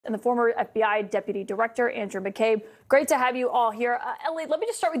and the former FBI Deputy Director, Andrew McCabe. Great to have you all here. Elie, let me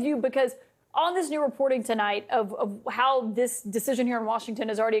just start with you, because on this new reporting tonight of how this decision here in Washington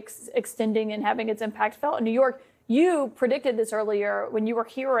is already extending and having its impact felt in New York, you predicted this earlier when you were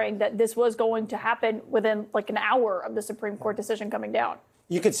hearing that this was going to happen within like an hour of the Supreme Court decision coming down.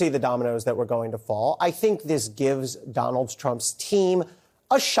 You could see the dominoes that were going to fall. I think this gives Donald Trump's team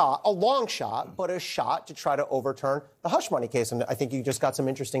a shot, a long shot, but a shot to try to overturn the hush money case. And I think you just got some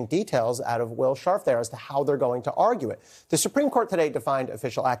interesting details out of Will Scharf there as to how they're going to argue it. The Supreme Court today defined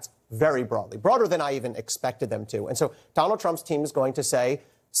official acts very broadly, broader than I even expected them to. And so Donald Trump's team is going to say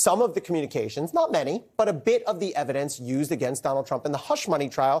some of the communications, not many, but a bit of the evidence used against Donald Trump in the hush money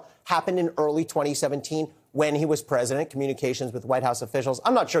trial happened in early 2017 when he was president, communications with White House officials.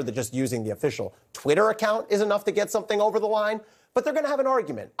 I'm not sure that just using the official Twitter account is enough to get something over the line, but they're going to have an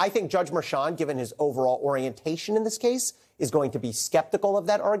argument. I think Judge Merchan, given his overall orientation in this case, is going to be skeptical of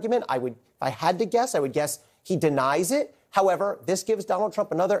that argument. If I had to guess, I would guess he denies it. However, this gives Donald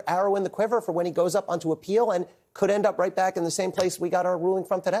Trump another arrow in the quiver for when he goes up onto appeal and could end up right back in the same place we got our ruling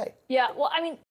from today. Yeah, well, I mean,